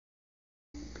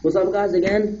What's up, guys?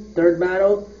 Again, third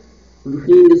battle. We're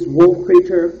defeating this wolf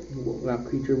creature,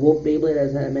 wolf Beyblade,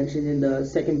 as I mentioned in the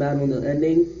second battle in the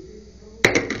ending,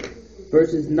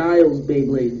 versus Niall's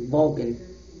Beyblade, Valcun.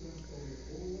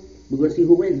 We're gonna see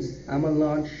who wins. I'm gonna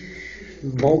launch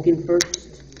Valcun first.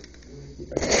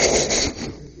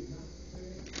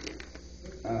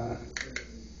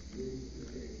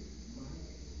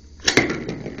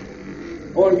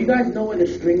 Oh, if you guys know where the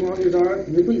string launchers are,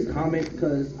 can you please comment,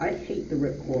 because I hate the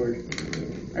ripcord.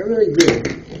 I really do.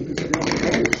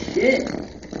 Oh shit!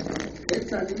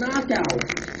 It's a knockout!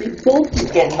 They both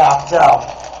get knocked out!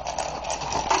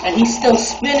 And he's still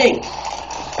spinning!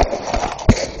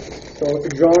 So it's a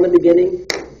draw in the beginning.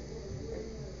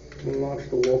 We'll launch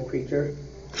the wolf creature.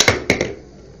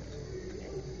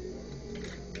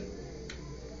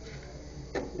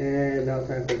 And now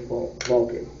time for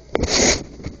Valcun.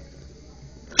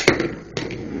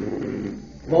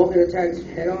 Valcun attacks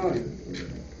head on.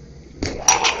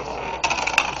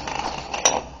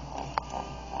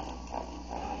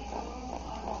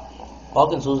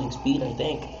 Valcun's losing speed, I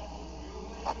think.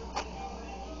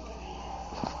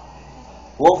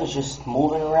 Wolf is just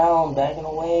moving around, backing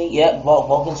away. Yep,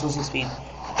 Valcun's losing speed.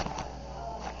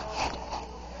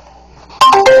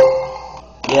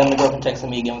 Yeah, my girlfriend texted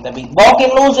me again with that beat.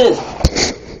 Valcun loses!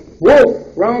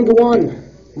 Wolf, round one.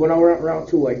 Well, no, round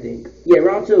two, I think. Yeah,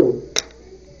 round two.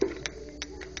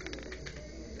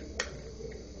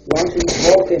 Launching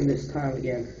Valcun this time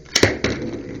again.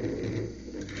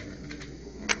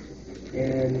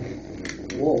 And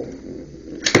Wolf.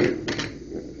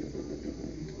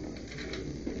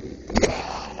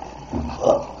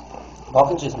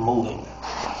 Valcun's just moving. I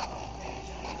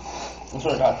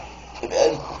swear to God.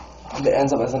 If it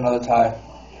ends up as another tie.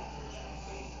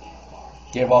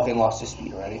 Yeah, Valcun lost his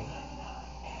speed already.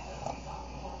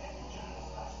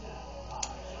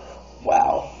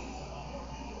 Wow.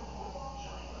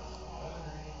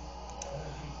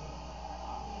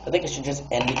 I think I should just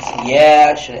end it.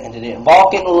 Yeah, I should have ended it.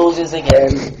 Valcun loses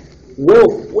again.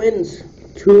 Wolf wins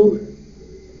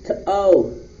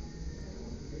 2-0.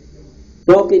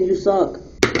 Valcun, you suck.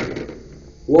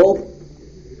 Wolf, I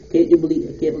can't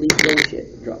believe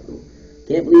bullshit. Drop him.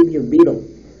 Can't believe you beat him.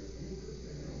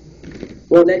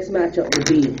 Well, next matchup would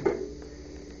be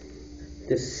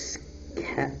this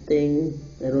cat thing.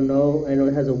 I don't know. I know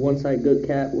it has a one side good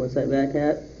cat, one side bad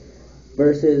cat.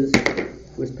 Versus,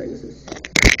 where's Pegasus?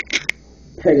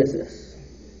 Pegasus.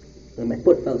 And my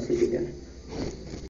foot fell asleep again.